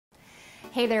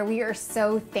Hey there, we are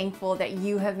so thankful that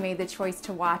you have made the choice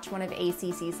to watch one of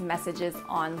ACC's messages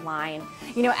online.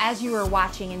 You know, as you are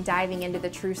watching and diving into the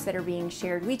truths that are being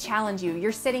shared, we challenge you.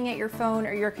 You're sitting at your phone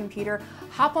or your computer,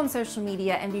 hop on social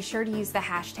media and be sure to use the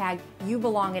hashtag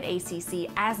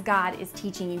YouBelongAtACC as God is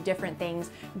teaching you different things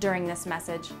during this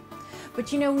message.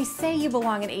 But you know, we say you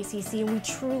belong at ACC and we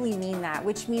truly mean that,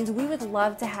 which means we would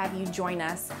love to have you join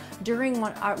us during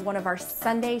one of our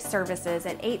Sunday services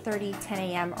at 8:30, 10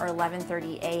 a.m. or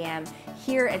 11:30 a.m.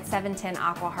 here at 710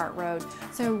 Aquahart Road.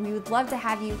 So we would love to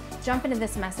have you jump into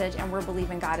this message, and we're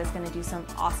believing God is going to do some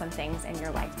awesome things in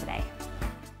your life today.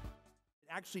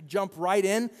 Actually jump right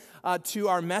in to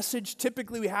our message.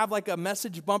 Typically we have like a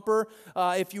message bumper.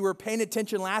 If you were paying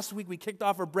attention last week, we kicked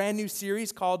off a brand new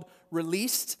series called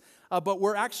Released. But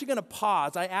we're actually going to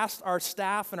pause. I asked our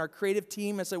staff and our creative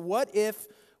team, I said, what if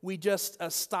we just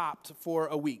stopped for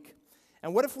a week?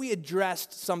 And what if we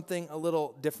addressed something a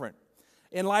little different?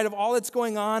 In light of all that's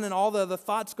going on and all the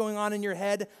thoughts going on in your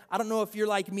head, I don't know if you're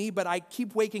like me, but I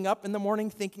keep waking up in the morning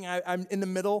thinking I'm in the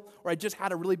middle, or I just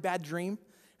had a really bad dream,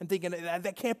 and thinking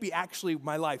that can't be actually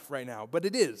my life right now. But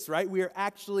it is, right? We are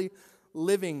actually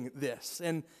living this.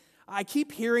 And I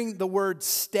keep hearing the word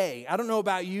stay. I don't know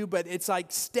about you, but it's like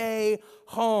stay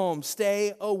home,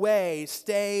 stay away,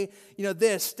 stay,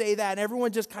 this, stay that. And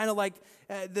everyone just kind of like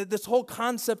this whole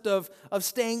concept of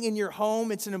staying in your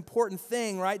home, it's an important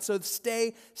thing, right? So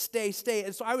stay.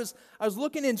 And so I was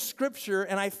looking in Scripture,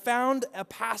 and I found a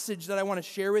passage that I want to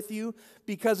share with you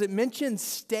because it mentions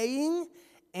staying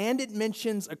and it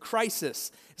mentions a crisis.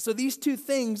 So these two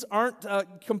things aren't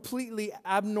completely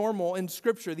abnormal in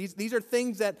Scripture. These are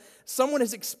things that someone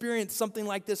has experienced something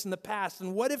like this in the past.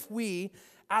 And what if we,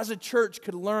 as a church,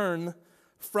 could learn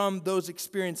from those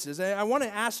experiences? And I want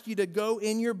to ask you to go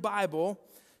in your Bible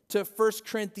to 1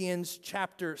 Corinthians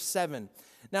chapter 7.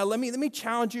 Now, let me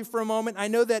challenge you for a moment. I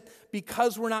know that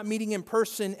because we're not meeting in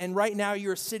person, and right now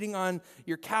you're sitting on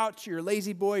your couch, you're a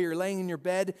lazy boy, you're laying in your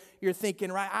bed, you're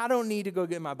thinking, right, I don't need to go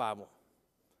get my Bible.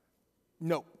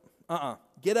 Nope.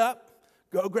 Get up,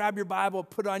 go grab your Bible,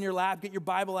 put it on your lap, get your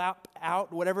Bible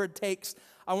out, whatever it takes.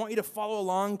 I want you to follow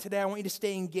along today. I want you to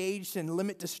stay engaged and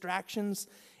limit distractions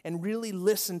and really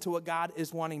listen to what God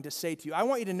is wanting to say to you. I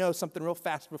want you to know something real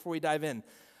fast before we dive in.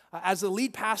 As the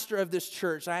lead pastor of this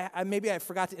church, maybe I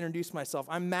forgot to introduce myself.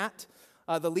 I'm Matt,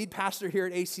 the lead pastor here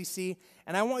at ACC,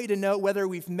 and I want you to know whether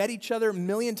we've met each other a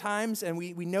million times and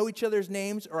we know each other's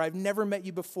names, or I've never met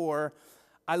you before,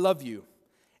 I love you.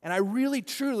 And I really,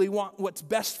 truly want what's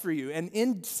best for you. And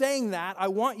in saying that, I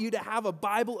want you to have a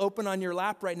Bible open on your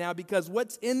lap right now, because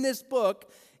what's in this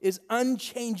book is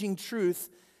unchanging truth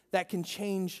that can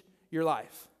change your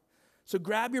life. So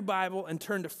grab your Bible and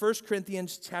turn to 1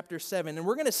 Corinthians chapter 7. And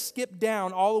we're going to skip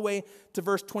down all the way to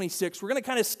verse 26. We're going to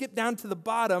kind of skip down to the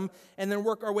bottom and then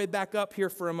work our way back up here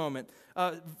for a moment.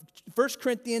 1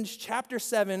 Corinthians chapter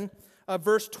 7,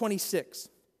 verse 26.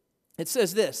 It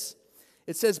says this.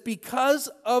 It says, because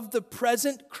of the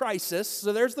present crisis,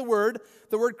 so there's the word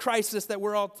crisis that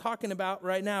we're all talking about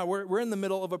right now. We're in the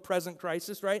middle of a present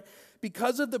crisis, right?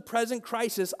 Because of the present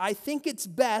crisis, I think it's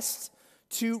best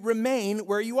to remain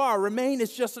where you are. Remain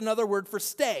is just another word for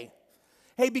stay.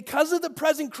 Hey, because of the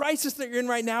present crisis that you're in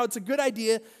right now, it's a good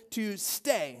idea to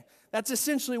stay. That's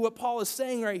essentially what Paul is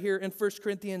saying right here in 1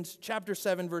 Corinthians chapter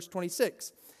 7, verse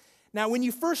 26. Now, when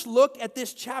you first look at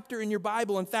this chapter in your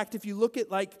Bible, in fact, if you look at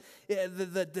like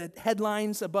the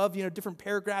headlines above, different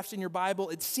paragraphs in your Bible,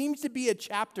 it seems to be a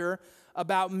chapter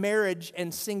about marriage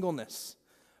and singleness.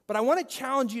 But I want to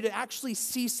challenge you to actually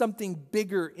see something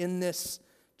bigger in this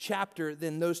chapter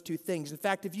than those two things. In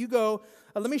fact, if you go,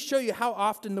 let me show you how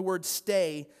often the word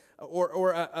stay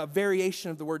or a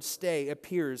variation of the word stay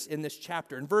appears in this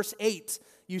chapter. In verse 8,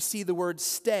 you see the word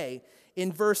stay.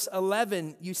 In verse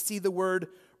 11, you see the word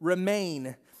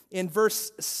remain. In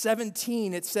verse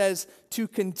 17, it says to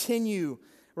continue,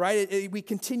 right? We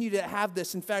continue to have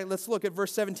this. In fact, let's look at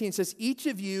verse 17. It says, each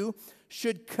of you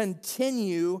should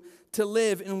continue to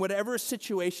live in whatever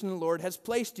situation the Lord has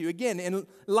placed you. Again, in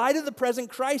light of the present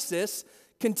crisis,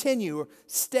 continue,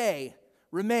 stay,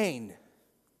 remain.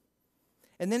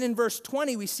 And then in verse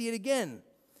 20, we see it again.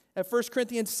 At 1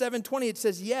 Corinthians 7:20, it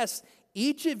says, yes,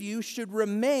 each of you should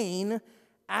remain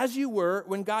as you were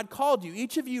when God called you.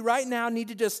 Each of you right now need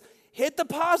to just hit the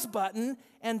pause button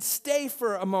and stay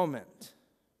for a moment.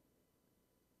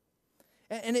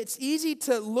 And it's easy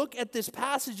to look at this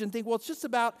passage and think, well, it's just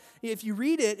about, if you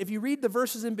read the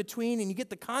verses in between and you get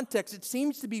the context, it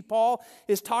seems to be Paul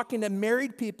is talking to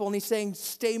married people and he's saying,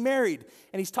 stay married.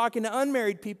 And he's talking to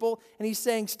unmarried people and he's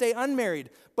saying, stay unmarried.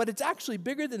 But it's actually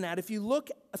bigger than that. If you look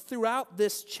throughout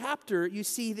this chapter, you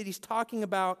see that he's talking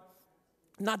about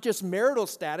not just marital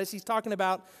status. He's talking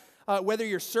about whether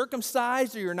you're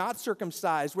circumcised or you're not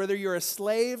circumcised, whether you're a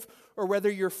slave or whether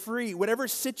you're free, whatever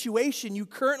situation you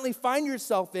currently find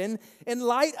yourself in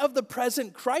light of the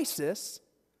present crisis,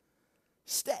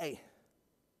 stay.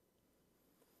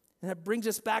 And that brings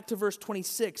us back to verse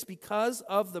 26. Because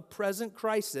of the present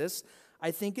crisis,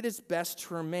 I think it is best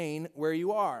to remain where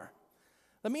you are.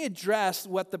 Let me address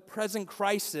what the present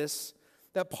crisis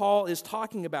that Paul is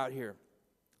talking about here.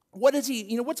 What is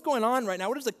what's going on right now?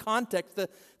 What is the context,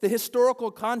 the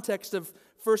historical context of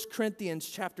 1 Corinthians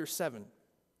chapter 7?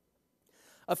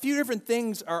 A few different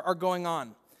things are going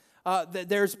on.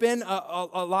 There's been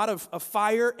a lot of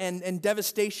fire and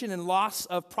devastation and loss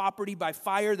of property by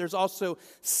fire. There's also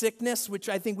sickness, which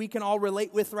I think we can all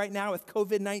relate with right now with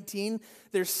COVID-19.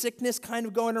 There's sickness kind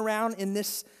of going around in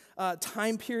this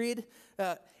time period.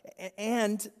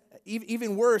 And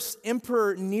even worse,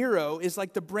 Emperor Nero is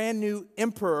like the brand new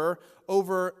emperor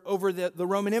over the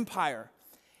Roman Empire.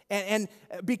 And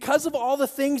because of all the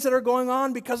things that are going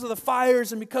on, because of the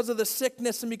fires and because of the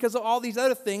sickness and because of all these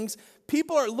other things,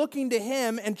 people are looking to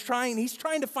him and he's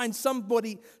trying to find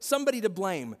somebody to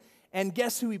blame. And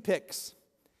guess who he picks?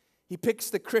 He picks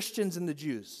the Christians and the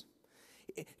Jews.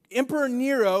 Emperor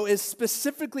Nero is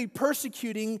specifically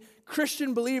persecuting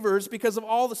Christian believers because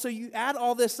of so you add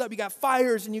all this up, you got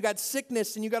fires and you got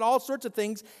sickness and you got all sorts of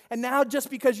things, and now just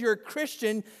because you're a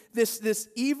Christian, this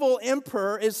evil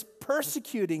emperor is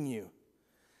persecuting you.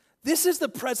 This is the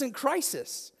present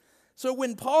crisis. So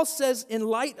when Paul says, in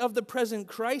light of the present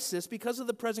crisis, because of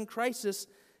the present crisis,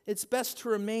 it's best to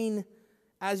remain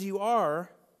as you are.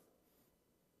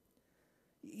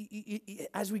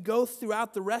 As we go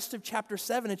throughout the rest of chapter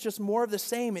 7, it's just more of the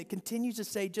same. It continues to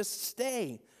say, just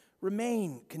stay,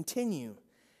 remain, continue.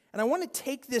 And I want to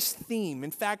take this theme,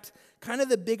 in fact, kind of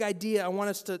the big idea I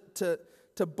want us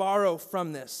to borrow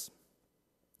from this,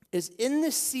 is in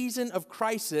this season of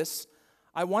crisis,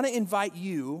 I want to invite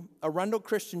you, Arundel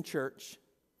Christian Church,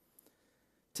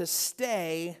 to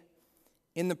stay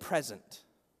in the present.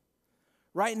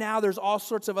 Right now, there's all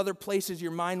sorts of other places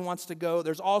your mind wants to go.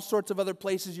 There's all sorts of other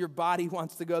places your body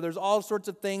wants to go. There's all sorts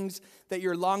of things that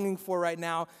you're longing for right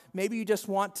now. Maybe you just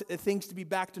want things to be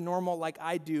back to normal like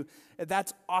I do.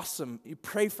 That's awesome. You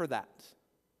pray for that.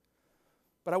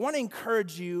 But I want to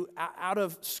encourage you out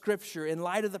of Scripture, in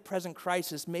light of the present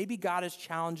crisis, maybe God is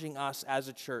challenging us as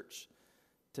a church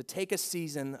to take a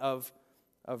season of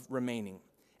remaining.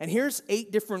 And here's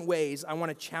 8 different ways I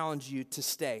want to challenge you to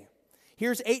stay.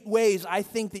 Here's 8 ways I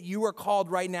think that you are called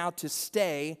right now to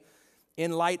stay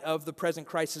in light of the present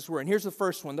crisis we're in. Here's the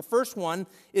first one. The first one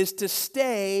is to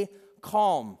stay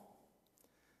calm.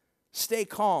 Stay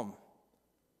calm.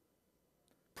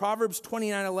 Proverbs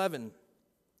 29:11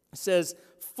 says,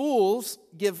 "Fools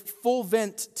give full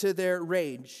vent to their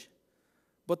rage,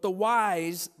 but the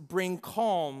wise bring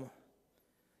calm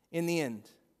in the end."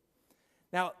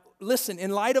 Now, listen, in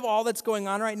light of all that's going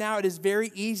on right now, it is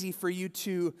very easy for you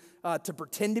to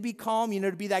pretend to be calm,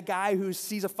 to be that guy who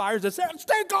sees a fire and says,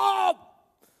 "Stay calm."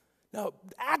 No,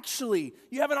 actually,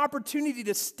 you have an opportunity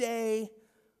to stay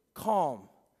calm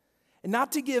and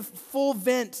not to give full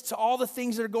vent to all the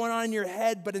things that are going on in your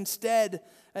head, but instead,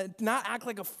 not act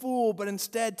like a fool, but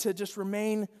instead to just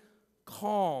remain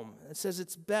calm. It says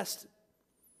it's best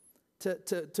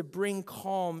to bring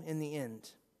calm in the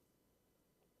end.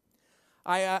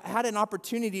 I had an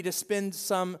opportunity to spend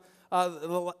some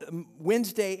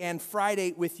Wednesday and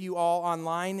Friday with you all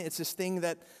online. It's this thing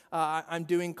that I'm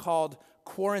doing called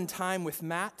Quarantine with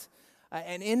Matt.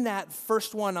 And in that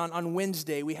first one on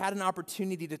Wednesday, we had an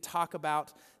opportunity to talk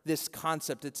about this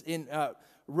concept. It's in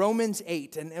Romans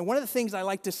 8. And one of the things I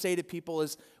like to say to people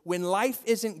is, when life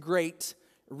isn't great,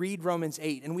 read Romans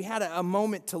 8. And we had a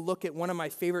moment to look at one of my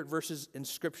favorite verses in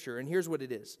Scripture. And here's what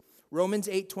it is. Romans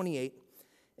 8:28.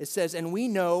 It says, "And we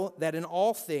know that in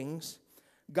all things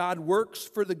God works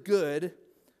for the good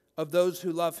of those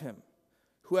who love him,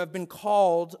 who have been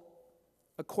called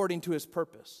according to his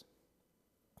purpose."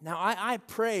 Now, I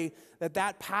pray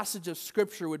that passage of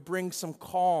Scripture would bring some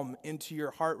calm into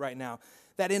your heart right now.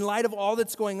 That in light of all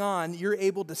that's going on, you're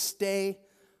able to stay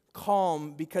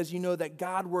calm because you know that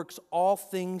God works all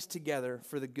things together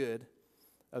for the good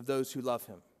of those who love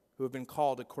him, who have been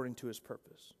called according to his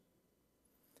purpose.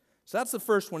 So that's the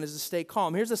first one, is to stay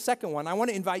calm. Here's the second one I want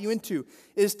to invite you into,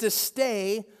 is to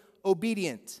stay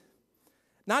obedient.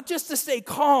 Not just to stay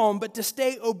calm, but to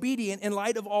stay obedient in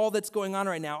light of all that's going on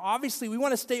right now. Obviously, we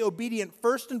want to stay obedient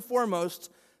first and foremost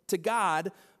to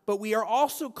God, but we are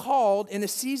also called in a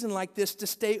season like this to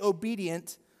stay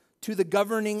obedient to the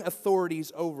governing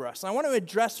authorities over us. And I want to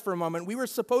address for a moment, we were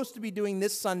supposed to be doing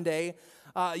this Sunday,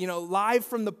 live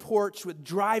from the porch with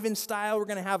drive-in style. We're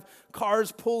going to have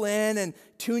cars pull in and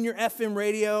tune your FM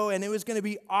radio, and it was going to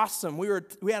be awesome.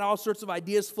 We had all sorts of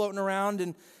ideas floating around,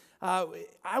 and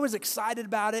I was excited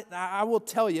about it. I will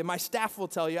tell you, my staff will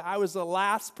tell you, I was the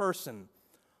last person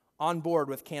on board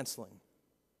with canceling.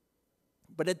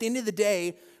 But at the end of the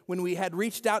day, when we had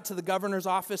reached out to the governor's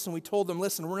office and we told them,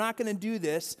 listen, we're not going to do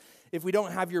this if we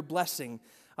don't have your blessing.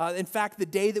 In fact, the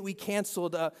day that we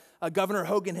canceled, Governor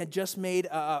Hogan had just made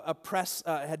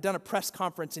had done a press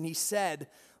conference, and he said,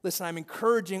 listen, I'm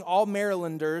encouraging all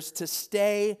Marylanders to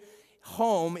stay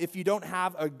home if you don't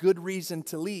have a good reason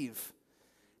to leave.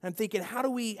 And I'm thinking, how do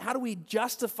we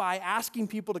justify asking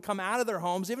people to come out of their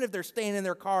homes, even if they're staying in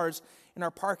their cars in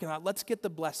our parking lot? Let's get the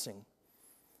blessing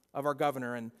of our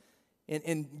governor. And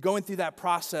in going through that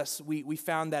process, we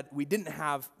found that we didn't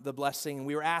have the blessing, and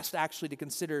we were asked actually to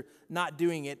consider not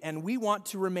doing it. And we want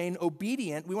to remain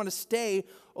obedient. We want to stay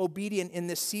obedient in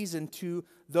this season to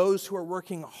those who are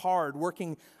working hard,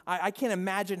 I can't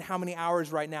imagine how many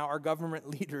hours right now our government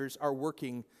leaders are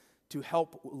working to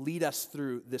help lead us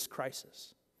through this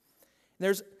crisis. And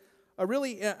there's a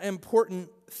really important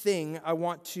thing I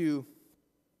want to,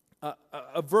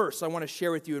 a verse I want to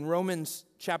share with you in Romans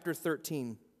chapter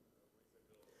 13.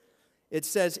 It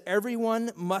says,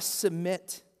 everyone must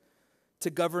submit to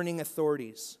governing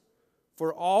authorities,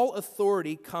 for all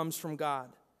authority comes from God,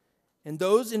 and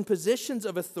those in positions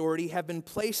of authority have been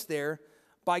placed there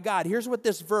by God. Here's what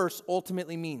this verse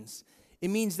ultimately means.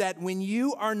 It means that when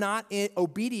you are not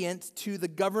obedient to the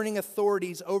governing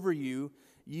authorities over you,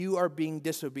 you are being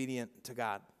disobedient to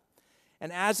God.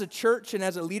 And as a church and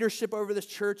as a leadership over this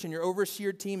church and your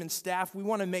overseer team and staff, we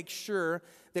want to make sure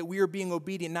that we are being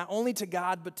obedient, not only to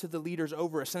God, but to the leaders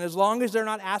over us. And as long as they're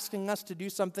not asking us to do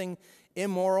something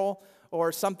immoral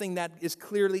or something that is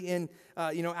clearly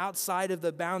outside of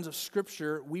the bounds of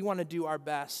Scripture, we want to do our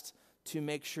best to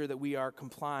make sure that we are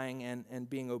complying and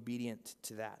being obedient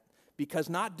to that. Because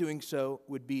not doing so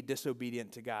would be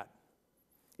disobedient to God.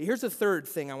 Here's the third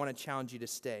thing I want to challenge you to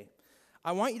stay.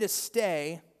 I want you to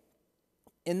stay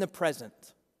in the present.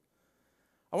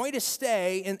 I want you to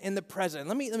stay in the present.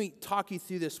 Let me talk you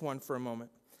through this one for a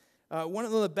moment. One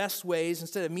of the best ways,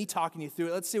 instead of me talking you through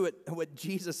it, let's see what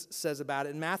Jesus says about it.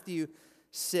 In Matthew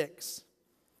 6,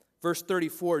 verse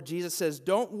 34, Jesus says,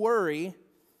 don't worry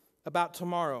about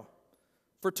tomorrow,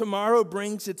 for tomorrow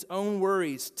brings its own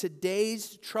worries.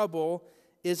 Today's trouble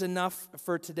is enough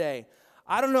for today.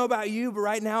 I don't know about you, but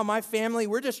right now, my family,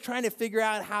 we're just trying to figure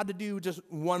out how to do just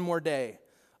one more day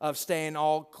of staying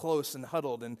all close and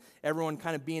huddled and everyone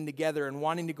kind of being together and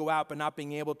wanting to go out but not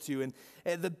being able to. And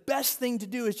the best thing to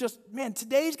do is just,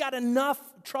 today's got enough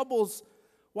troubles.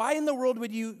 Why in the world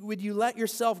would you let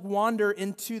yourself wander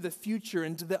into the future,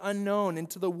 into the unknown,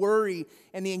 into the worry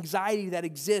and the anxiety that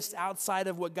exists outside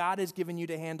of what God has given you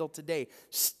to handle today?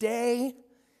 Stay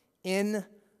in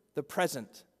the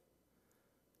present.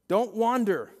 Don't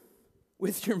wander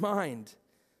with your mind.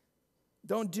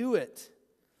 Don't do it.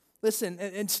 Listen,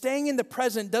 and staying in the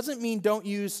present doesn't mean don't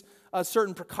use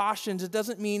certain precautions. It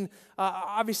doesn't mean,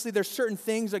 obviously, there's certain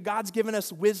things that God's given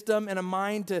us wisdom and a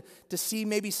mind to see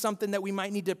maybe something that we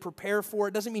might need to prepare for.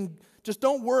 It doesn't mean just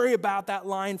don't worry about that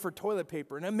line for toilet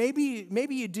paper. Now, maybe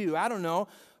you do. I don't know.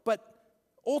 But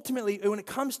ultimately, when it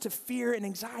comes to fear and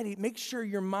anxiety, make sure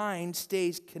your mind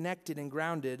stays connected and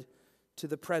grounded to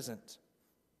the present.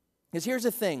 Because here's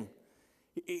the thing.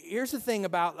 Here's the thing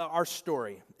about our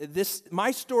story.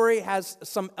 My story has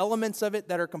some elements of it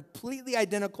that are completely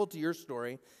identical to your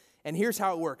story, and here's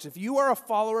how it works. If you are a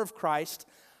follower of Christ,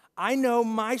 I know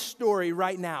my story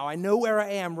right now. I know where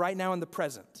I am right now in the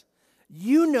present.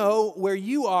 You know where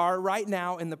you are right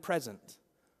now in the present.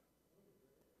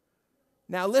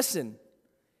 Now listen,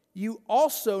 you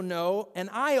also know, and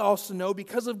I also know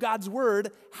because of God's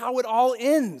word, how it all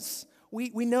ends.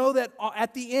 We know that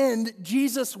at the end,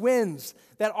 Jesus wins.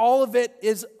 That all of it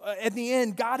is, at the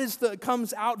end, God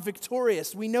comes out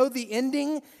victorious. We know the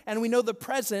ending and we know the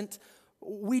present.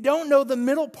 We don't know the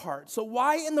middle part. So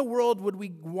why in the world would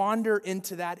we wander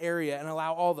into that area and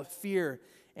allow all the fear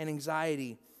and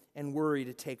anxiety and worry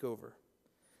to take over?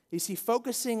 You see,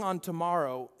 focusing on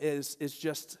tomorrow is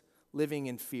just living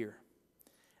in fear.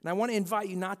 And I want to invite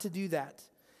you not to do that.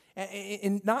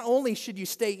 And not only should you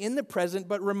stay in the present,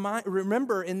 but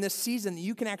remember in this season that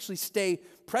you can actually stay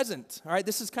present. All right,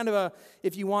 this is kind of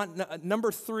if you want,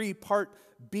 number 3, part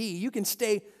B. You can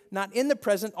stay not in the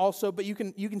present also, but you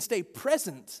can stay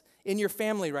present in your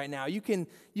family right now. You can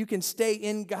stay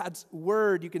in God's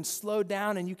word. You can slow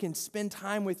down and you can spend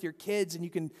time with your kids and you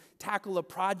can tackle a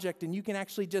project and you can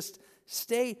actually just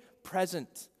stay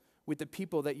present with the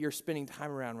people that you're spending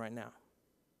time around right now.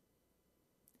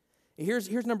 Here's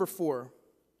number 4.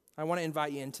 I want to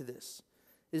invite you into this,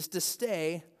 is to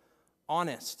stay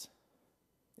honest.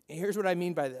 Here's what I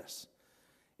mean by this.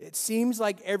 It seems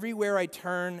like everywhere I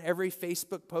turn, every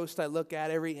Facebook post I look at,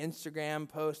 every Instagram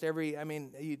post,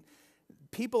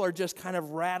 people are just kind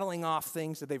of rattling off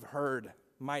things that they've heard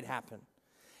might happen.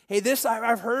 Hey,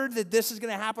 I've heard that this is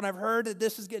going to happen. I've heard that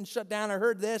this is getting shut down. I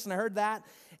heard this and I heard that.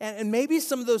 And maybe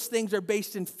some of those things are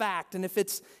based in fact. And if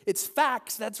it's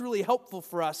facts, that's really helpful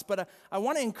for us. But I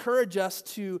want to encourage us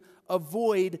to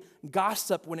avoid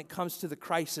gossip when it comes to the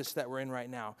crisis that we're in right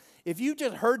now. If you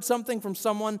just heard something from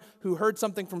someone who heard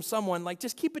something from someone,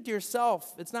 just keep it to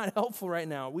yourself. It's not helpful right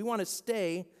now. We want to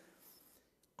stay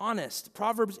honest.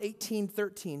 Proverbs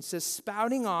 18:13 says,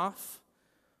 spouting off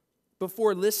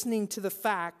before listening to the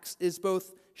facts is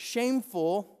both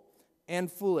shameful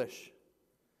and foolish.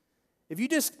 If you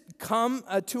just come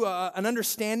to an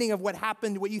understanding of what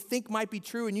happened, what you think might be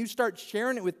true, and you start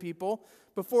sharing it with people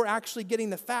before actually getting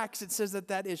the facts, it says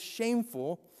that is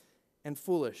shameful and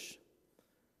foolish.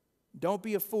 Don't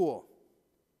be a fool.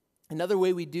 Another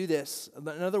way we do this,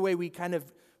 another way we kind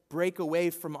of break away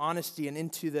from honesty and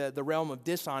into the realm of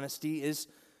dishonesty is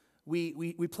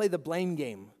we play the blame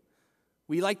game.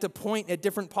 We like to point at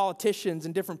different politicians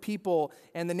and different people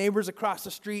and the neighbors across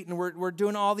the street, and we're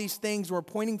doing all these things. We're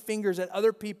pointing fingers at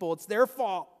other people. It's their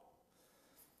fault.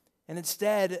 And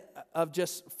instead of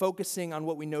just focusing on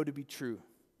what we know to be true,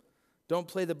 don't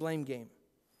play the blame game.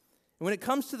 And when it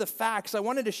comes to the facts, I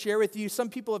wanted to share with you, some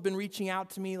people have been reaching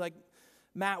out to me like,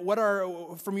 Matt, what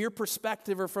are, from your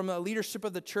perspective or from a leadership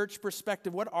of the church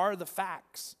perspective, what are the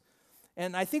facts?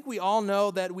 And I think we all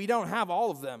know that we don't have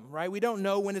all of them, right? We don't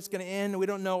know when it's going to end. We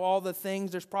don't know all the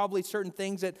things. There's probably certain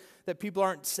things that people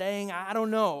aren't saying. I don't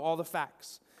know all the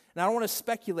facts. And I don't want to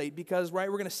speculate because,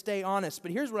 right, we're going to stay honest.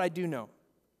 But here's what I do know.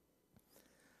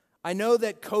 I know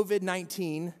that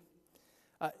COVID-19,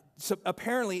 so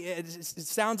apparently it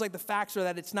sounds like the facts are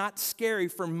that it's not scary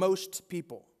for most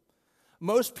people.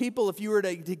 Most people, if you were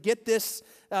to get this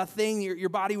thing, your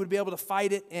body would be able to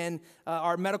fight it, and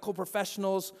our medical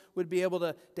professionals would be able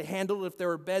to handle it if there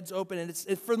were beds open.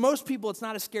 And for most people, it's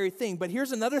not a scary thing. But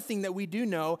here's another thing that we do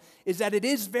know, is that it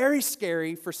is very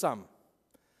scary for some.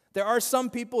 There are some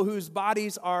people whose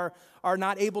bodies are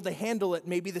not able to handle it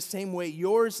maybe the same way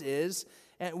yours is.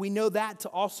 And we know that to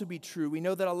also be true. We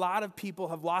know that a lot of people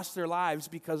have lost their lives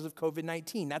because of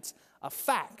COVID-19. That's a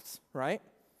fact, right?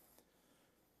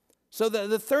 So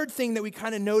the third thing that we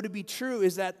kind of know to be true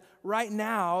is that right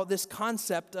now, this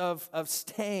concept of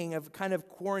staying, of kind of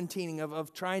quarantining,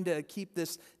 of trying to keep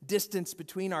this distance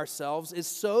between ourselves is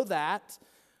so that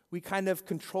we kind of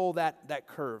control that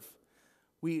curve.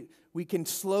 We can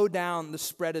slow down the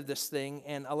spread of this thing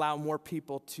and allow more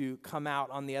people to come out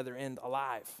on the other end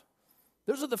alive.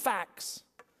 Those are the facts.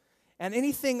 And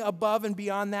anything above and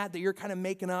beyond that you're kind of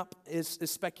making up is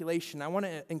speculation. I want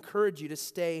to encourage you to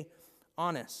stay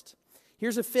honest.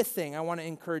 Here's a fifth thing I want to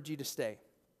encourage you to stay.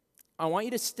 I want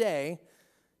you to stay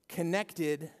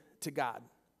connected to God.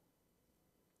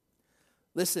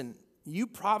 Listen, you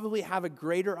probably have a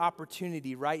greater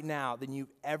opportunity right now than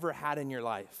you've ever had in your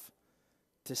life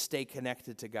to stay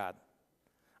connected to God.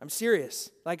 I'm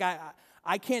serious.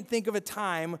 I can't think of a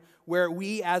time where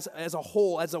we as a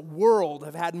whole, as a world,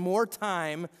 have had more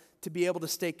time to be able to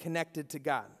stay connected to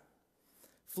God.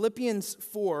 Philippians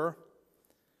 4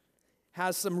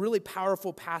 has some really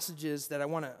powerful passages that I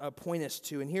want to point us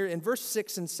to. And here in verse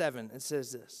 6 and 7, it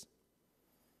says this.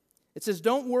 It says,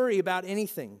 don't worry about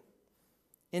anything.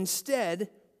 Instead,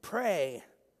 pray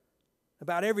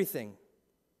about everything.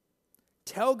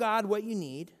 Tell God what you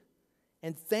need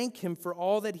and thank Him for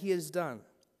all that He has done.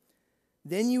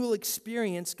 Then you will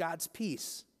experience God's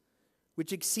peace,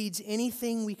 which exceeds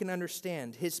anything we can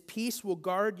understand. His peace will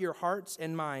guard your hearts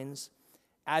and minds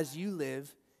as you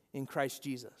live in Christ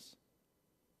Jesus.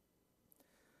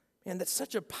 Man, that's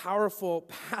such a powerful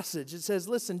passage. It says,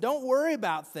 listen, don't worry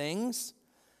about things.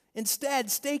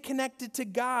 Instead, stay connected to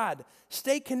God.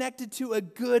 Stay connected to a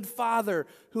good Father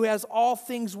who has all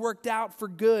things worked out for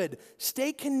good.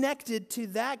 Stay connected to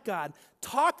that God.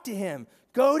 Talk to Him.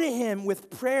 Go to Him with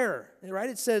prayer.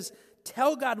 Right? It says,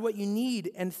 tell God what you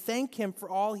need and thank Him for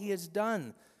all He has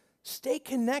done. Stay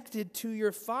connected to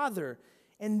your Father.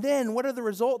 And then, what are the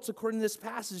results according to this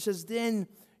passage? It says, then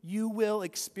you will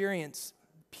experience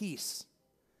peace.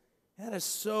 That is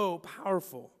so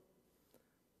powerful.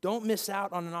 Don't miss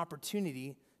out on an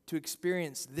opportunity to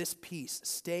experience this peace.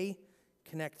 Stay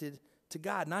connected to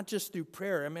God, not just through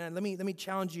prayer. I mean, let me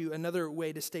challenge you another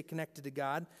way to stay connected to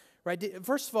God. Right?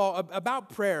 First of all, about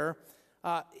prayer,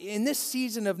 in this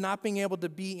season of not being able to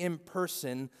be in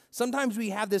person, sometimes we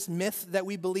have this myth that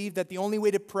we believe that the only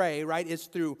way to pray, right, is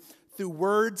through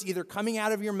words either coming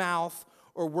out of your mouth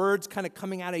or words kind of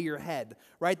coming out of your head,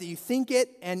 right? That you think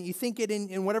it, and you think it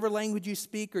in whatever language you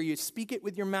speak, or you speak it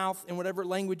with your mouth in whatever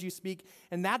language you speak,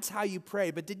 and that's how you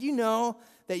pray. But did you know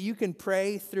that you can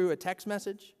pray through a text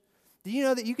message? Do you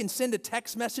know that you can send a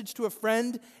text message to a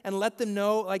friend and let them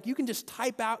know, like you can just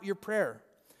type out your prayer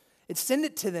and send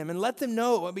it to them and let them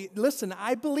know. I mean, listen,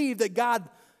 I believe that God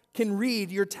can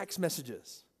read your text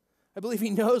messages. I believe He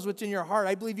knows what's in your heart.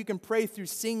 I believe you can pray through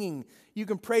singing. You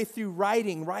can pray through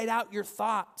writing. Write out your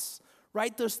thoughts.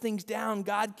 Write those things down.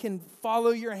 God can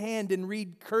follow your hand and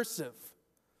read cursive.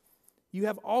 You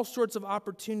have all sorts of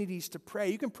opportunities to pray.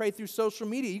 You can pray through social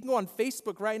media. You can go on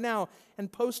Facebook right now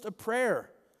and post a prayer.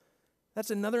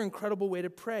 That's another incredible way to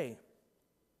pray.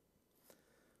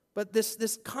 But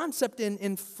this concept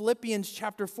in Philippians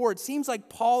chapter 4, it seems like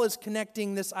Paul is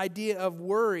connecting this idea of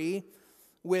worry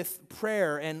with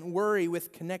prayer and worry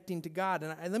with connecting to God.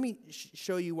 And let me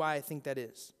show you why I think that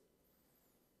is.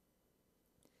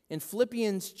 In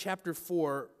Philippians chapter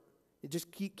 4, just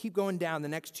keep going down the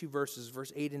next two verses,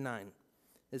 verse 8 and 9.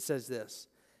 It says this,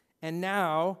 "And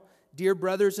now, dear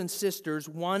brothers and sisters,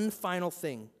 one final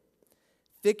thing.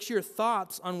 Fix your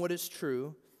thoughts on what is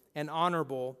true and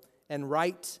honorable and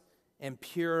right and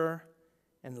pure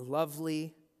and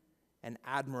lovely and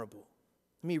admirable."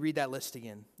 Let me read that list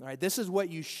again. All right, this is what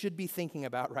you should be thinking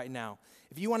about right now.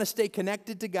 If you want to stay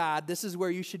connected to God, this is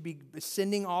where you should be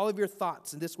sending all of your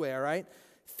thoughts in this way, all right?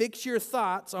 Fix your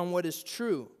thoughts on what is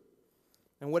true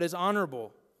and what is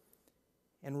honorable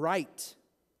and right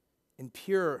and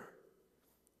pure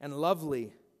and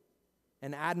lovely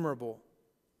and admirable.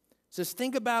 It says,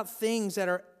 think about things that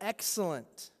are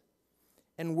excellent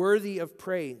and worthy of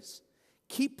praise.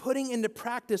 Keep putting into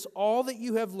practice all that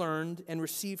you have learned and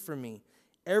received from me.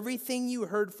 Everything you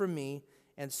heard from me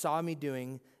and saw me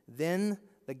doing, then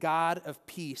the God of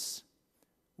peace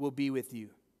will be with you.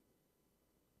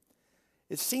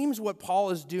 It seems what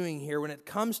Paul is doing here when it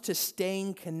comes to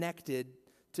staying connected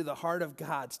to the heart of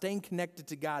God, staying connected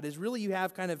to God, is really you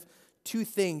have kind of two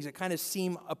things that kind of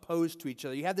seem opposed to each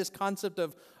other. You have this concept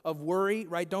of worry,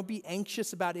 right? Don't be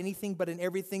anxious about anything, but in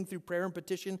everything through prayer and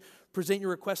petition, present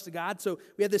your request to God. So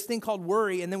we have this thing called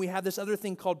worry, and then we have this other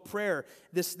thing called prayer,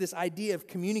 this idea of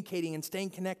communicating and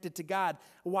staying connected to God.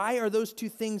 Why are those two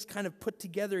things kind of put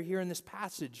together here in this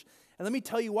passage? And let me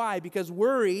tell you why. Because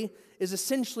worry is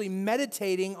essentially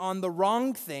meditating on the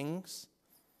wrong things,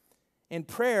 and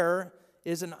prayer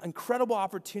is an incredible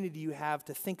opportunity you have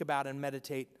to think about and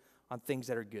meditate on things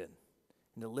that are good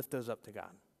and to lift those up to God.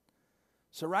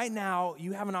 So right now,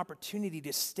 you have an opportunity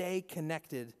to stay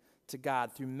connected to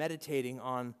God through meditating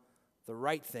on the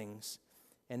right things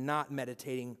and not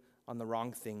meditating on the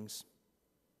wrong things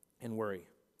and worry.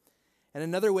 And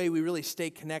another way we really stay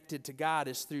connected to God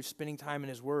is through spending time in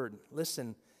His Word.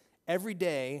 Listen, every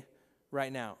day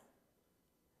right now,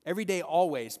 every day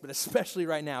always, but especially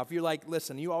right now, if you're like,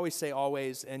 listen, you always say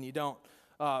always and you don't,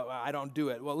 I don't do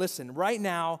it. Well, listen, right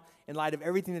now, in light of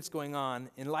everything that's going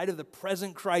on, in light of the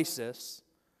present crisis,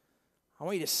 I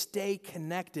want you to stay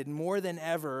connected more than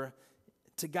ever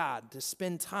to God, to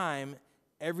spend time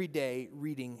every day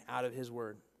reading out of His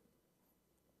Word.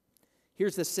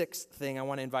 Here's the sixth thing I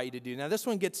want to invite you to do. Now, this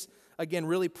one gets, again,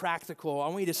 really practical. I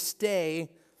want you to stay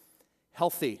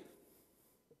healthy.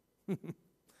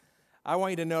 I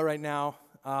want you to know right now,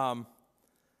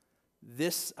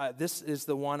 this is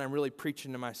the one I'm really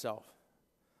preaching to myself.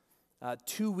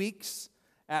 2 weeks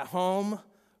at home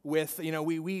with,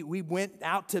 we went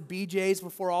out to BJ's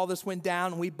before all this went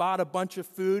down, and we bought a bunch of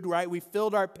food, right? We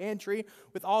filled our pantry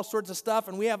with all sorts of stuff,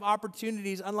 and we have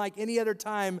opportunities unlike any other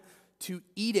time to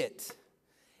eat it.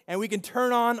 And we can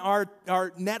turn on our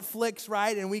Netflix,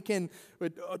 right? And we can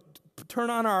turn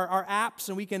on our apps,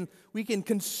 and we can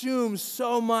consume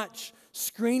so much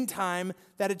screen time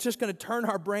that it's just going to turn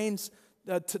our brains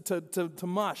to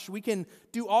mush. We can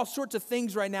do all sorts of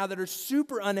things right now that are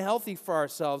super unhealthy for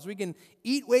ourselves. We can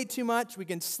eat way too much. We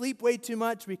can sleep way too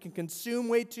much. We can consume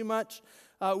way too much.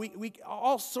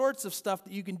 All sorts of stuff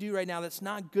that you can do right now that's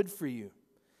not good for you.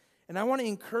 And I want to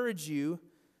encourage you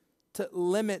to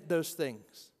limit those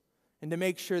things and to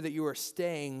make sure that you are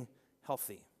staying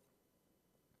healthy.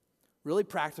 Really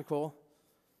practical,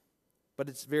 but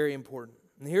it's very important.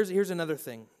 And here's another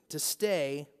thing. To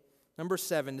stay, number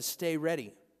 7, to stay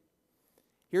ready.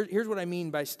 Here's what I mean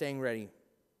by staying ready.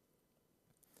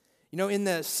 You know, in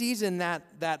the season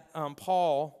that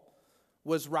Paul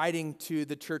was writing to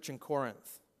the church in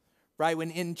Corinth, right?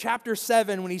 When in chapter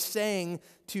 7, when he's saying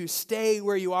to stay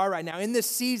where you are right now, in this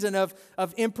season of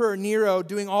Emperor Nero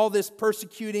doing all this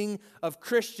persecuting of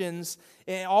Christians,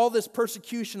 and all this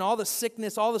persecution, all the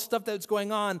sickness, all the stuff that's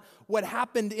going on, what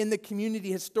happened in the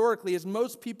community historically is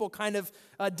most people kind of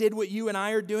did what you and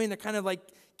I are doing. They're kind of like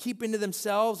keeping to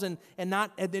themselves and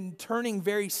then turning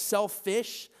very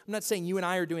selfish. I'm not saying you and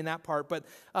I are doing that part, but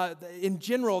in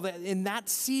general, in that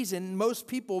season, most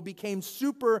people became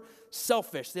super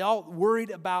selfish. They all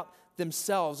worried about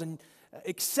themselves. And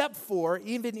except for,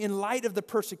 even in light of the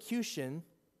persecution,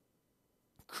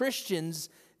 Christians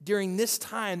during this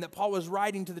time that Paul was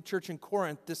writing to the church in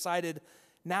Corinth decided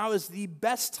now is the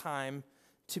best time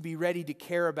to be ready to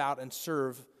care about and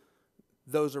serve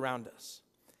those around us.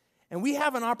 And we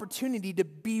have an opportunity to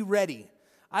be ready.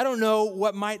 I don't know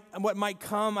what might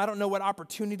come. I don't know what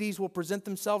opportunities will present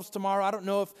themselves tomorrow. I don't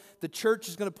know if the church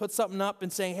is going to put something up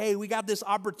and saying, hey, we got this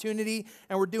opportunity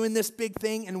and we're doing this big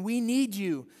thing and we need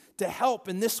you to help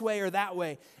in this way or that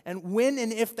way. And when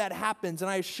and if that happens, and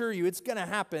I assure you it's going to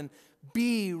happen,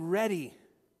 be ready.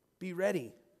 Be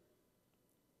ready.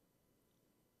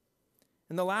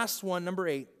 And the last one, number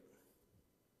 8,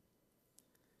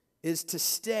 is to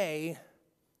stay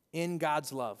in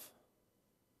God's love.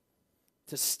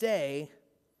 To stay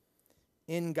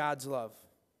in God's love.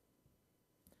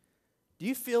 Do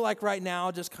you feel like right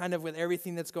now, just kind of with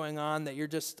everything that's going on, that you're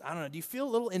just, I don't know, do you feel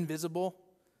a little invisible?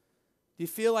 Do you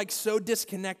feel like so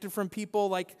disconnected from people?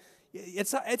 Like,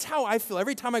 it's how I feel.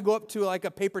 Every time I go up to like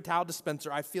a paper towel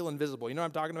dispenser, I feel invisible. You know what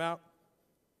I'm talking about?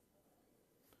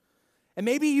 And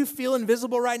maybe you feel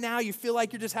invisible right now. You feel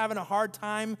like you're just having a hard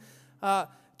time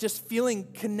just feeling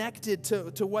connected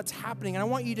to what's happening. And I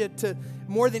want you to,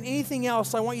 more than anything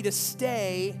else, I want you to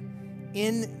stay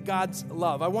in God's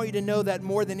love. I want you to know that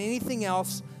more than anything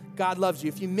else, God loves you.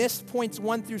 If you missed points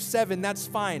 1 through 7, that's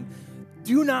fine.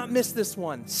 Do not miss this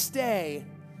one. Stay,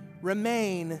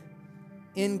 remain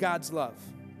in God's love.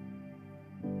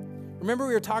 Remember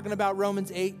we were talking about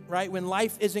Romans 8, right? When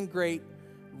life isn't great,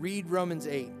 read Romans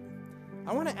 8.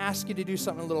 I want to ask you to do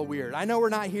something a little weird. I know we're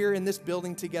not here in this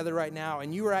building together right now,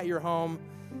 and you are at your home.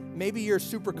 Maybe you're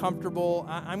super comfortable.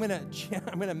 I'm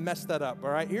gonna mess that up,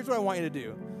 all right? Here's what I want you to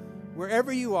do.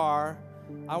 Wherever you are,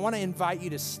 I want to invite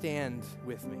you to stand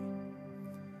with me.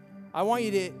 I want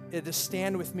you to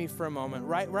stand with me for a moment,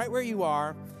 right where you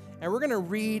are, and we're going to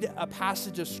read a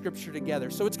passage of Scripture together.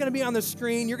 So it's going to be on the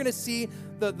screen. You're going to see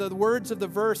the words of the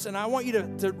verse, and I want you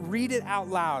to read it out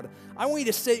loud. I want you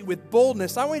to say it with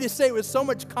boldness. I want you to say it with so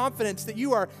much confidence that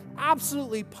you are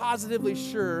absolutely, positively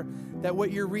sure that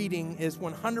what you're reading is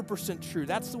 100% true.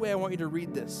 That's the way I want you to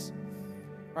read this.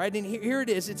 All right, and here it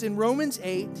is. It's in Romans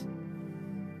 8,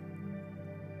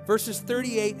 verses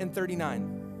 38 and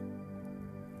 39.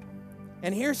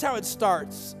 And here's how it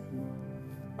starts.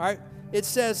 All right, it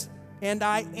says, and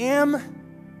I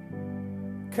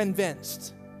am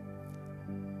convinced.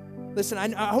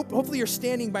 Listen, hopefully you're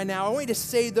standing by now. I want you to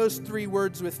say those 3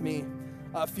 words with me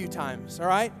a few times, all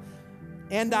right?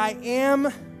 And I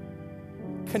am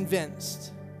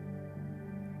convinced.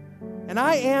 And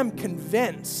I am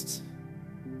convinced.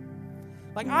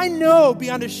 Like, I know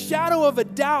beyond a shadow of a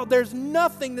doubt there's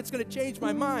nothing that's going to change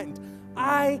my mind.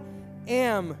 I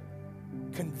am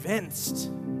convinced.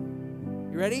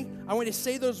 You ready? I want you to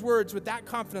say those words with that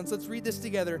confidence. Let's read this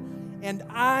together. And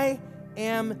I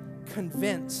am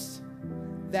convinced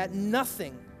that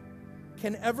nothing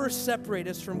can ever separate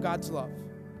us from God's love.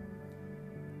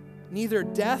 Neither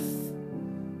death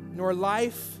nor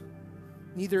life,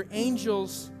 neither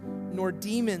angels nor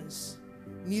demons,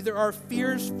 neither our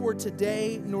fears for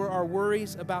today nor our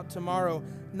worries about tomorrow,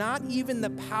 not even the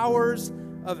powers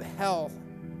of hell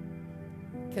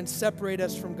can separate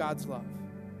us from God's love.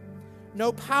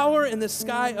 No power in the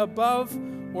sky above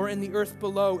or in the earth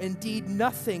below. Indeed,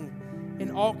 nothing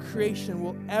in all creation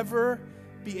will ever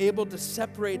be able to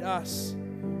separate us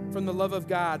from the love of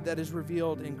God that is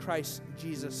revealed in Christ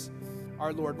Jesus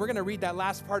our Lord. We're going to read that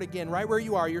last part again, right where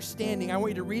you are. You're standing. I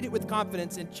want you to read it with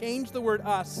confidence and change the word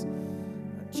us.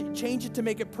 Change it to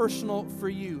make it personal for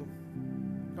you.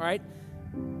 All right?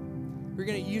 We're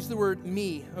going to use the word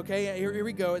me, okay? Here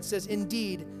we go. It says,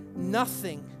 indeed,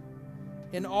 nothing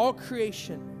in all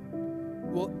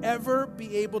creation will ever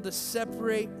be able to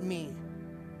separate me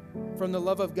from the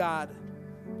love of God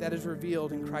that is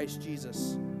revealed in Christ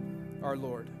Jesus, our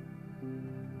Lord.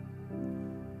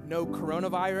 No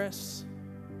coronavirus,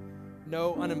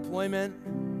 no unemployment,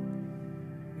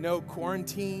 no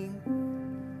quarantine,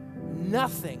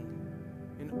 nothing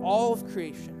in all of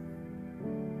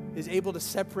creation is able to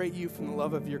separate you from the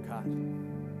love of your God.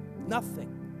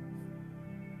 Nothing.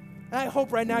 And I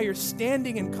hope right now you're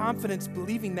standing in confidence,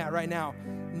 believing that right now.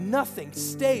 Nothing.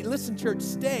 Stay. Listen, church,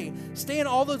 stay. Stay in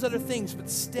all those other things, but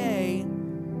stay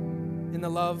in the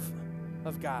love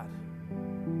of God.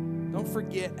 Don't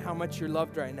forget how much you're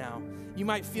loved right now. You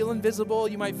might feel invisible.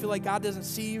 You might feel like God doesn't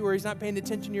see you or he's not paying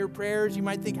attention to your prayers. You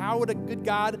might think, how would a good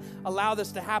God allow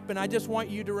this to happen? I just want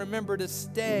you to remember to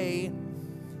stay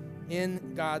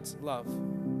in God's love.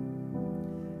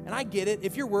 And I get it.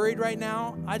 If you're worried right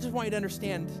now, I just want you to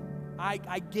understand,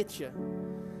 I get you.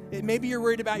 Maybe you're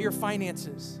worried about your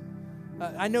finances.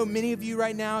 I know many of you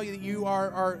right now,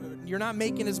 you're not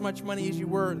making as much money as you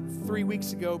were 3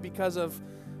 weeks ago because of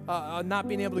not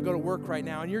being able to go to work right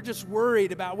now. And you're just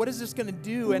worried about what is this going to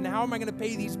do, and how am I going to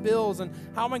pay these bills, and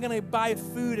how am I going to buy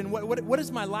food, and what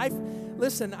is my life?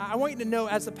 Listen, I want you to know,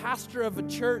 as the pastor of a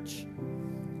church,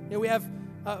 we have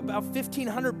about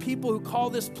 1,500 people who call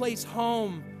this place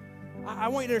home. I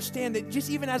want you to understand that just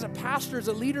even as a pastor, as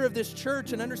a leader of this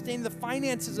church, and understanding the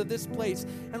finances of this place,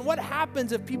 and what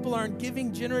happens if people aren't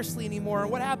giving generously anymore,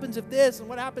 and what happens if this, and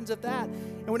what happens if that.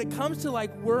 And when it comes to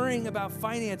like worrying about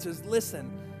finances,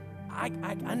 listen, I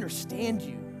understand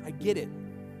you. I get it.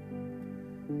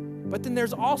 But then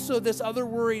there's also this other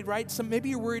worry, right? Maybe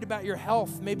you're worried about your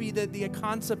health. Maybe the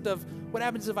concept of what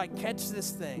happens if I catch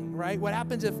this thing, right? What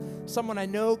happens if someone I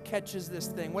know catches this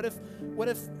thing? What if,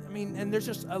 and there's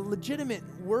just a legitimate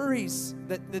worries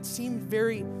that seem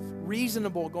very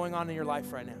reasonable going on in your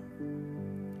life right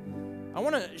now. I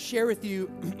want to share with you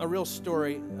a real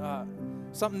story,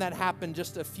 something that happened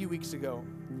just a few weeks ago.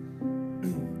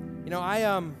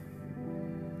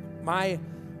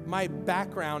 My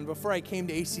background, before I came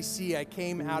to ACC, I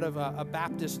came out of a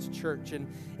Baptist church. And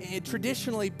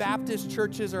traditionally, Baptist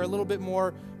churches are a little bit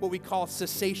more what we call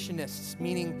cessationists,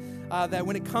 meaning that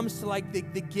when it comes to like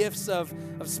the gifts of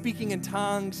speaking in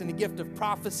tongues and the gift of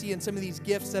prophecy and some of these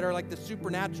gifts that are like the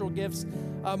supernatural gifts,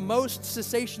 most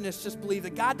cessationists just believe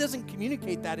that God doesn't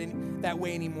communicate that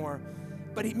way anymore.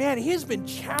 But he has been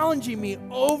challenging me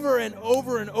over and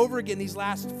over and over again these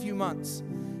last few months.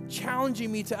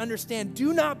 Challenging me to understand,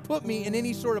 do not put me in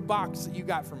any sort of box that you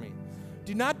got for me.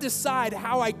 Do not decide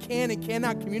how I can and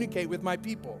cannot communicate with my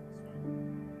people.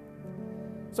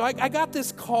 So I got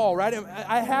this call, right?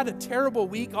 I had a terrible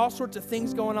week, all sorts of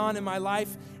things going on in my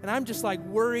life, and I'm just like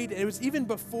worried. It was even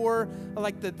before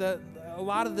like a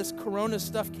lot of this corona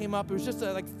stuff came up. It was just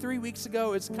like 3 weeks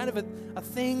ago. It's kind of a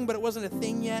thing, but it wasn't a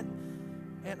thing yet.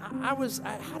 And I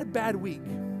had a bad week.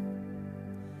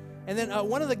 And then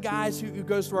one of the guys who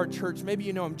goes to our church, maybe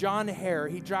you know him, John Hare,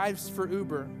 he drives for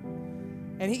Uber.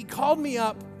 And he called me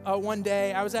up one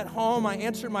day. I was at home. I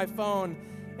answered my phone.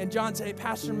 And John said, "Hey,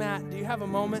 Pastor Matt, do you have a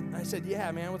moment?" I said,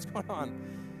 "Yeah, man, what's going on?"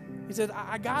 He said,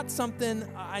 I got something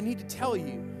I need to tell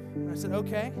you. And I said,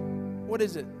 "Okay, what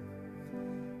is it?"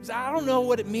 He said, "I don't know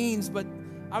what it means, but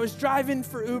I was driving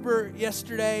for Uber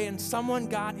yesterday, and someone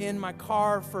got in my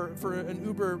car for an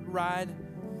Uber ride.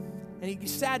 And he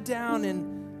sat down,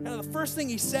 and the first thing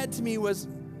he said to me was,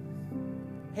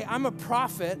 'Hey, I'm a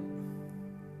prophet,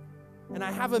 and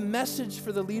I have a message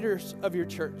for the leaders of your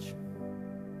church.'"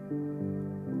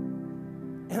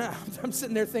 And I'm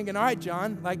sitting there thinking, all right,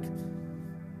 John, like,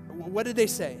 what did they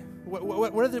say?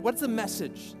 What's the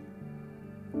message?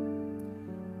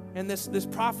 And this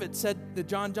prophet said that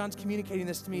John's communicating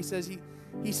this to me. He says,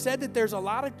 he said that there's a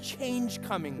lot of change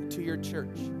coming to your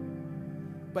church,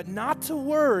 but not to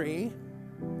worry,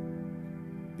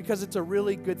 because it's a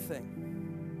really good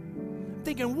thing. I'm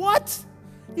thinking, what?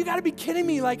 You got to be kidding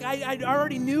me. Like, I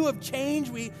already knew of change.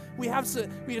 We have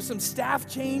some staff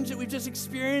change that we've just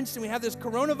experienced, and we have this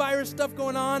coronavirus stuff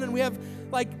going on, and we have,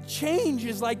 like, change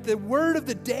is like the word of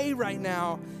the day right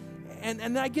now. And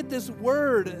then I get this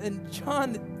word, and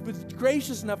John was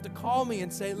gracious enough to call me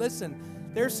and say, "Listen,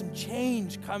 there's some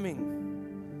change coming.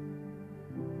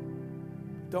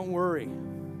 Don't worry,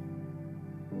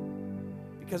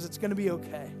 because it's going to be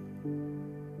okay."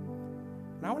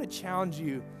 And I want to challenge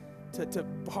you to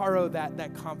borrow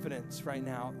that confidence right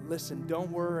now. Listen, don't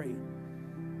worry.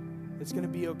 It's going to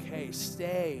be okay.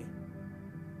 Stay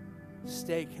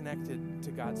connected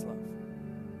to God's love.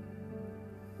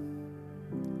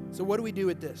 So what do we do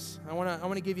with this? I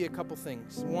want to give you a couple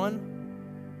things. One,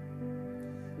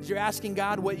 as you're asking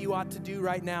God what you ought to do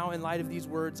right now in light of these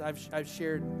words I've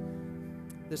shared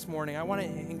this morning, I want to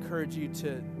encourage you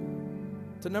to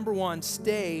number one,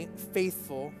 stay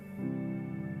faithful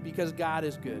because God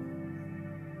is good.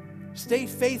 Stay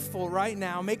faithful right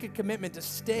now. Make a commitment to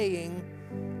staying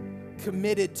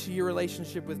committed to your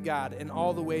relationship with God in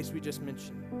all the ways we just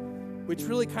mentioned, which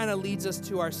really kind of leads us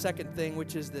to our second thing,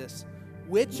 which is this.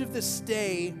 which of the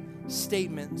stay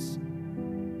statements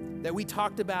that we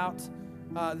talked about,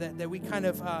 that we kind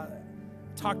of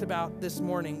talked about this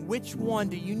morning, which one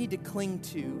do you need to cling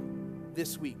to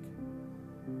this week?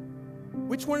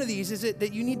 Which one of these is it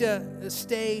that you need to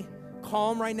stay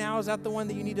calm right now? Is that the one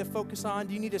that you need to focus on?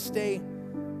 Do you need to stay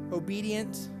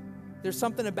obedient? There's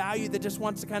something about you that just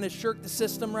wants to kind of shirk the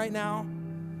system right now.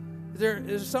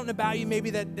 There's something about you maybe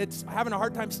that's having a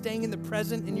hard time staying in the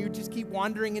present, and you just keep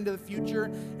wandering into the future,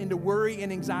 into worry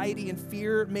and anxiety and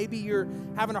fear. Maybe you're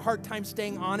having a hard time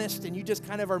staying honest, and you just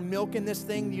kind of are milking this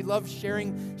thing. You love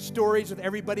sharing stories with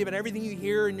everybody about everything you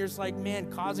hear, and you're just like, man,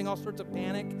 causing all sorts of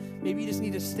panic. Maybe you just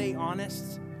need to stay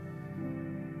honest.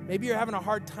 Maybe you're having a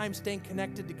hard time staying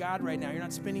connected to God right now. You're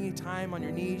not spending any time on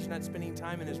your knees. You're not spending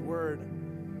time in His Word.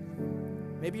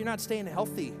 Maybe you're not staying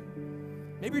healthy.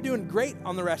 Maybe you're doing great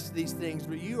on the rest of these things,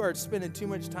 but you are spending too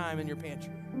much time in your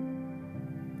pantry,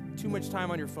 too much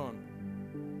time on your phone.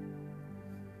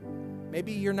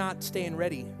 Maybe you're not staying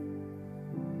ready.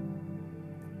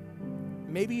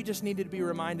 Maybe you just needed to be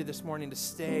reminded this morning to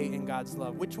stay in God's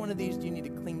love. Which one of these do you need to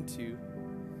cling to?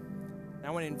 And I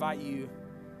want to invite you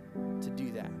to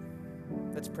do that.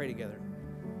 Let's pray together.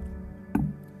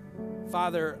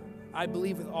 Father, I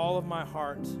believe with all of my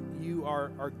heart you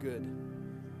are good.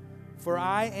 For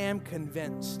I am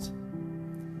convinced,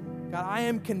 God, I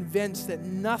am convinced that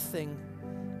nothing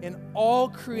in all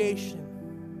creation,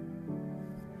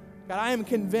 God, I am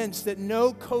convinced that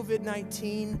no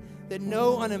COVID-19, that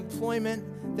no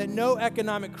unemployment, that no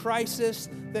economic crisis,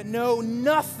 that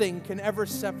nothing can ever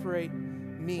separate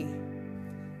me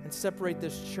and separate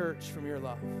this church from your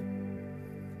love.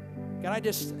 God, I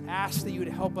just ask that you would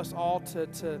help us all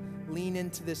to lean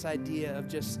into this idea of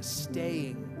just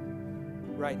staying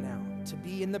right now, to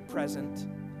be in the present,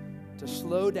 to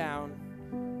slow down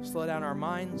our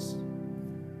minds,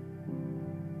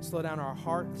 slow down our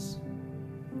hearts,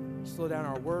 slow down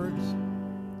our words,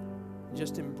 and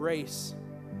just embrace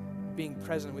being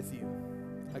present with you,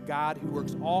 a God who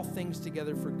works all things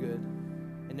together for good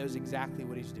and knows exactly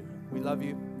what He's doing. We love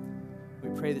you. We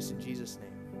pray this in Jesus' name.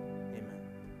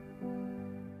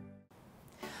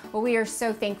 Well, we are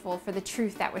so thankful for the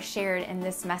truth that was shared in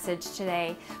this message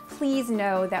today. Please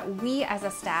know that we as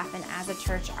a staff and as a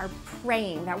church are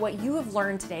praying that what you have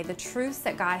learned today, the truths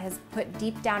that God has put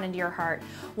deep down into your heart,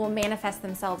 will manifest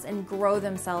themselves and grow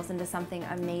themselves into something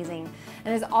amazing.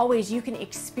 And as always, you can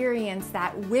experience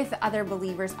that with other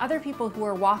believers, other people who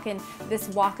are walking this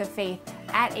walk of faith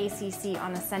at ACC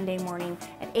on a Sunday morning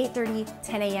at 8:30,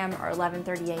 10 a.m., or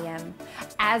 11:30 a.m.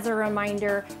 As a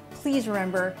reminder, please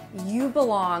remember, you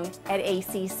belong at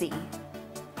ACC.